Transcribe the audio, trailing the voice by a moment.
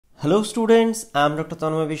Hello students, I am Dr.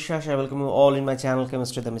 Tanmoy Biswas. I welcome you all in my channel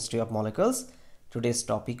Chemistry, the Mystery of Molecules. Today's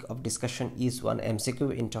topic of discussion is one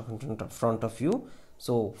MCQ in front of you.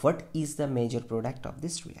 So what is the major product of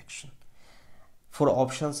this reaction? 4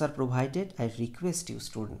 options are provided. I request you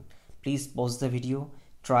student, please pause the video,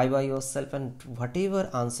 try by yourself, and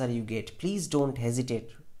whatever answer you get, please don't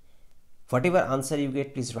hesitate. Whatever answer you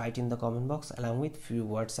get, please write in the comment box along with few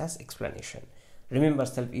words as explanation. Remember,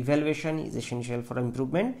 self-evaluation is essential for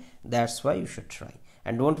improvement. That's why you should try.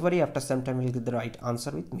 And don't worry, after some time you'll get the right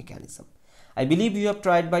answer with mechanism. I believe you have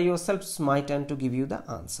tried by yourself. It's my turn to give you the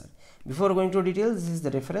answer. Before going to details, this is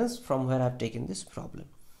the reference from where I've taken this problem.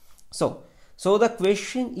 So the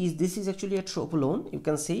question is, this is actually a tropone. You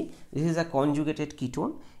can see this is a conjugated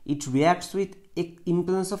ketone. It reacts with in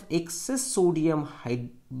presence of excess sodium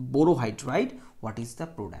borohydride. What is the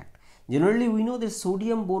product? Generally, we know that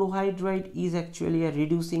sodium borohydride is actually a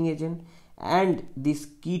reducing agent, and this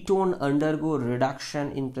ketone undergo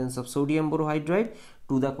reduction in presence of sodium borohydride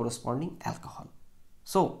to the corresponding alcohol.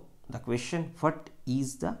 So the question, what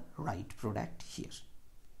is the right product here?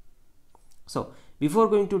 So before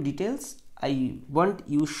going to details, I want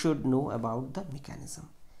you should know about the mechanism.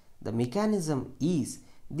 The mechanism is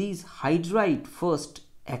this hydride first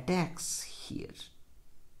attacks here.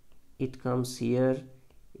 It comes here.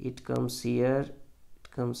 It comes here, it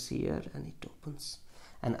comes here, and it opens,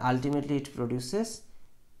 and ultimately it produces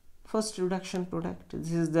first reduction product.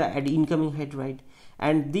 This is the incoming hydride,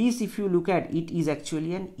 and this, if you look at it, is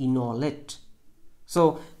actually an enolate.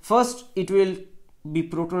 So first it will be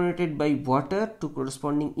protonated by water to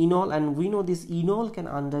corresponding enol, and we know this enol can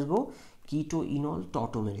undergo keto-enol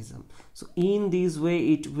tautomerism. So in this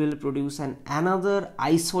way it will produce another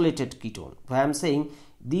isolated ketone. Why I am saying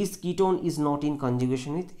this ketone is not in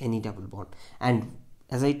conjugation with any double bond, and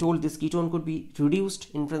as I told, this ketone could be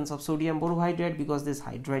reduced in presence of sodium borohydride because this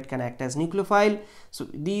hydride can act as nucleophile. So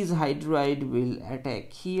these hydride will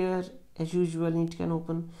attack here as usual, and it can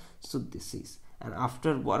open. So this is, and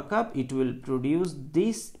after workup it will produce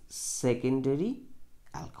this secondary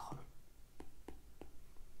alcohol.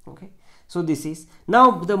 Okay, so this is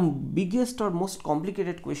now the biggest or most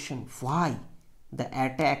complicated question: why the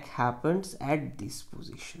attack happens at this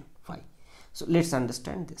position? Why? So let's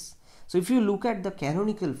understand this. So if you look at the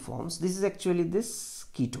canonical forms, this is actually this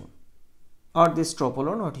ketone or this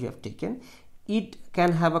tropone what you have taken. It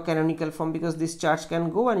can have a canonical form because this charge can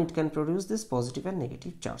go and it can produce this positive and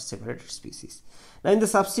negative charge separated species. Now in the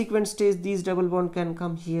subsequent stage, these double bond can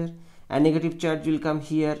come here and negative charge will come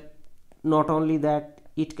here. Not only that,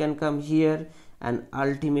 it can come here, and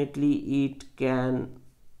ultimately it can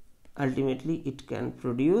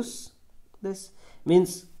produce this,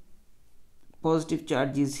 means positive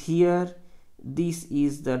charge is here, this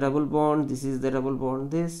is the double bond, this is the double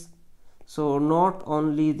bond, this. So not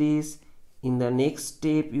only this, in the next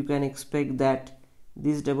step you can expect that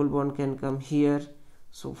this double bond can come here.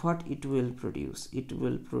 So what it will produce? It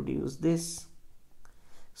will produce this.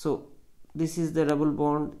 So this is the double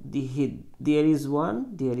bond, there is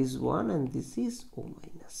one, and this is O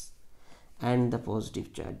minus, and the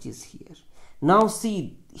positive charge is here. Now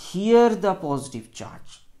see here the positive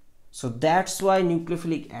charge. So that's why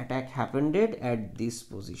nucleophilic attack happened at this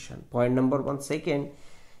position. Point number 1. Second,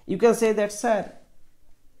 you can say that, sir,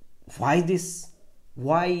 why this?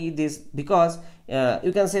 Because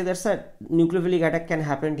you can say that, sir, nucleophilic attack can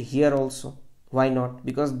happen here also. Why not?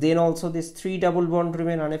 Because then also this 3 double bond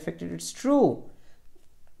remain unaffected. It's true,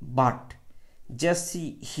 but just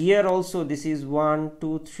see here also, this is 1,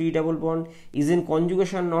 2, 3 double bond is in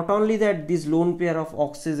conjugation. Not only that, this lone pair of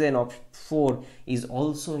oxygen of 4 is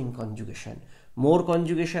also in conjugation. More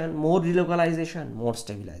conjugation, more relocalization, more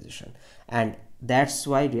stabilization, and that's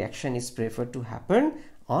why reaction is preferred to happen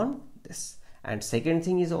on this. And second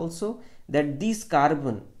thing is also that this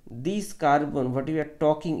carbon what we are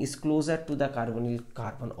talking is closer to the carbonyl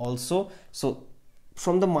carbon also. So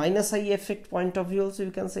from the minus I effect point of view also,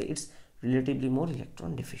 you can say it's relatively more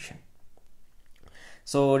electron deficient.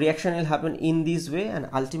 So reaction will happen in this way, and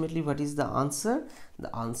ultimately what is the answer?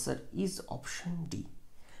 The answer is option D.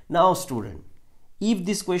 Now student, if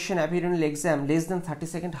this question appear in exam less than 30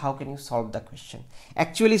 seconds, how can you solve the question?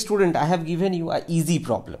 Actually student, I have given you a easy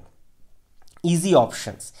problem, easy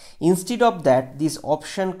options. Instead of that, this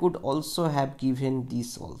option could also have given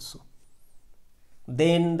this also.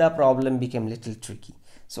 Then the problem became little tricky.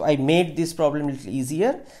 So I made this problem a little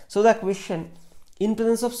easier. So the question, in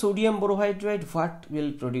presence of sodium borohydride, what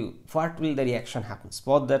will the reaction happen?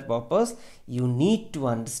 For that purpose, you need to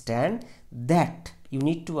understand that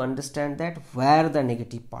where the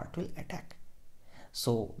negative part will attack.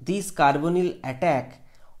 So this carbonyl attack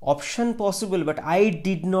option possible, but I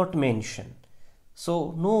did not mention.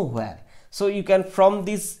 So nowhere. So you can, from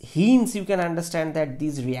these hints you can understand that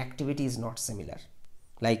this reactivity is not similar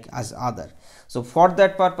like as other. So for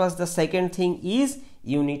that purpose, the second thing is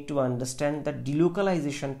you need to understand the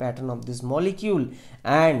delocalization pattern of this molecule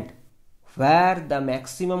and where the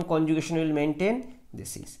maximum conjugation will maintain.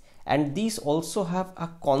 This is, and these also have a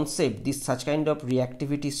concept, this such kind of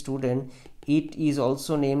reactivity, student, it is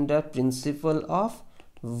also named a principle of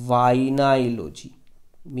vinylogy.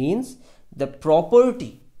 Means the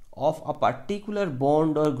property of a particular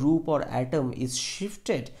bond or group or atom is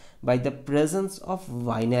shifted by the presence of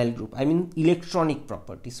vinyl group, I mean electronic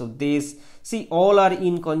property. So this, see, all are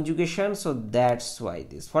in conjugation, so that's why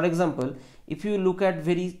this. For example, if you look at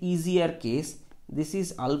very easier case, this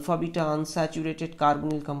is alpha beta unsaturated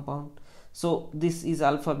carbonyl compound. So this is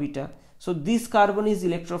alpha beta. So this carbon is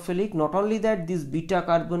electrophilic. Not only that, this beta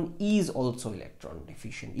carbon is also electron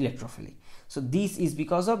deficient, electrophilic. So this is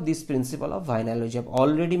because of this principle of vinylogy. I've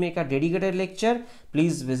already made a dedicated lecture.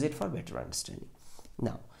 Please visit for better understanding.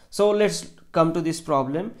 Now, so let's come to this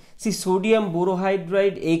problem. See, sodium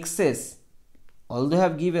borohydride excess, although I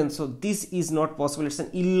have given, so this is not possible. It's an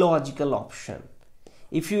illogical option.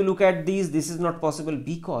 If you look at these, this is not possible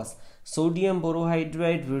because sodium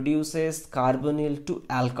borohydride reduces carbonyl to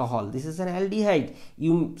alcohol. This is an aldehyde.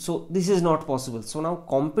 So this is not possible. So now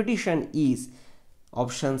competition is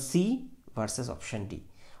option C versus option D.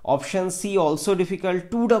 Option C also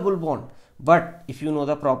difficult, 2 double bond. But if you know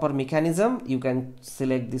the proper mechanism, you can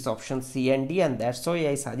select this option C and D, and that's why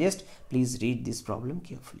I suggest please read this problem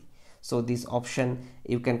carefully. So this option,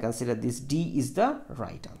 you can consider this D is the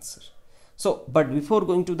right answer. So, but before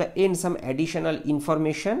going to the end, some additional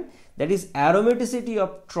information, that is aromaticity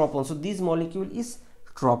of tropone. So this molecule is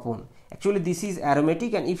tropone. Actually this is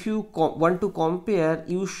aromatic, and if you want to compare,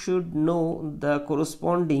 you should know the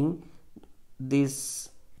corresponding this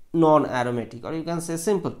non-aromatic, or you can say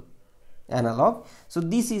simple analog. So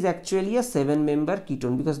this is actually a 7-member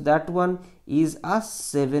ketone because that one is a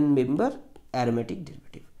 7-member aromatic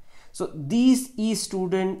derivative. So this is,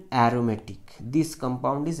 student, aromatic. This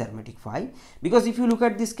compound is aromatic. Why? Because if you look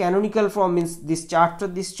at this canonical form, means this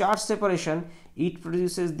charge separation, it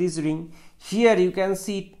produces this ring. Here you can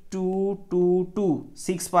see 2 2 2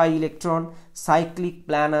 6 pi electron cyclic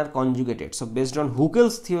planar conjugated. So based on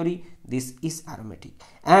Huckel's theory, this is aromatic,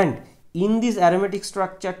 and in this aromatic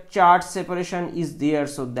structure charge separation is there.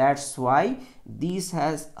 So that's why this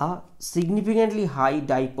has a significantly high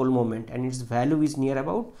dipole moment, and its value is near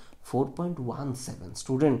about 4.17,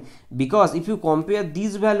 student, because if you compare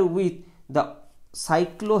this value with the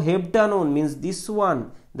cycloheptanone, means this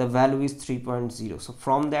one, the value is 3.0. So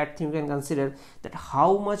from that thing you can consider that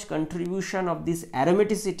how much contribution of this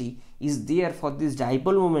aromaticity is there for this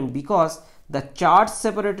dipole moment, because the charge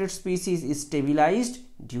separated species is stabilized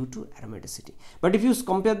due to aromaticity. But if you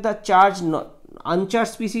compare the charge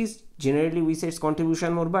uncharged species, generally we say its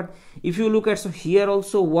contribution more. But if you look at, so here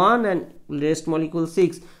also 1 and rest molecule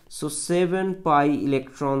 6, so 7 pi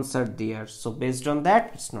electrons are there. So based on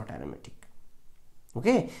that, it's not aromatic.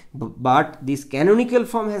 Okay, but this canonical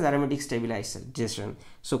form has aromatic stabilization,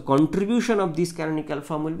 so contribution of this canonical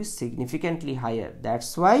form will be significantly higher.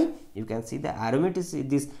 That's why you can see the aromaticity,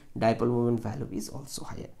 this dipole moment value is also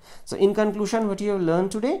higher. So in conclusion, what you have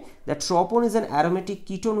learned today, that tropone is an aromatic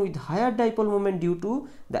ketone with higher dipole moment due to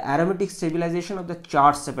the aromatic stabilization of the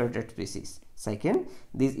charge separated species. Second,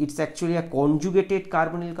 it's actually a conjugated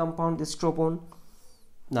carbonyl compound, this tropone.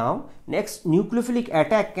 Now, next, nucleophilic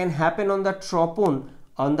attack can happen on the tropone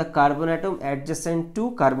on the carbon atom adjacent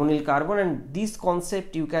to carbonyl carbon, and this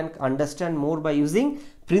concept you can understand more by using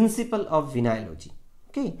principle of vinylogy.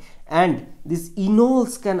 Okay, and these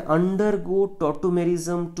enols can undergo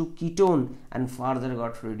tautomerism to ketone and further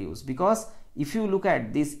got reduced, because if you look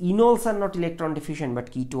at this, enols are not electron deficient but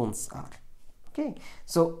ketones are. Okay,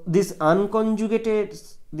 so this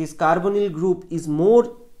unconjugated, this carbonyl group is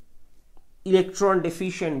more electron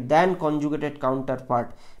deficient than conjugated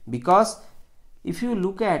counterpart, because if you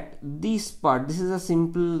look at this part, this is a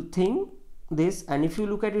simple thing, this, and if you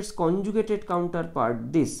look at its conjugated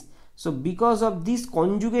counterpart, this, so because of this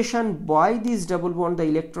conjugation by this double bond, the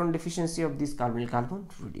electron deficiency of this carbonyl carbon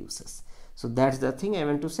reduces. So that's the thing I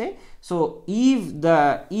want to say. So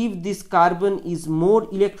if this carbon is more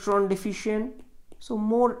electron deficient, so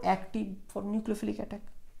more active for nucleophilic attack.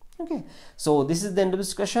 Okay, so this is the end of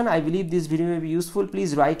discussion. I believe this video may be useful.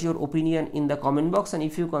 Please write your opinion in the comment box, and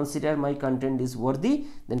if you consider my content is worthy,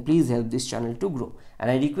 then please help this channel to grow.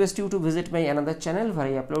 And I request you to visit my another channel where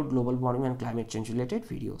I upload global warming and climate change related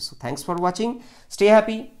videos. So thanks for watching. Stay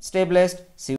happy, stay blessed. See you.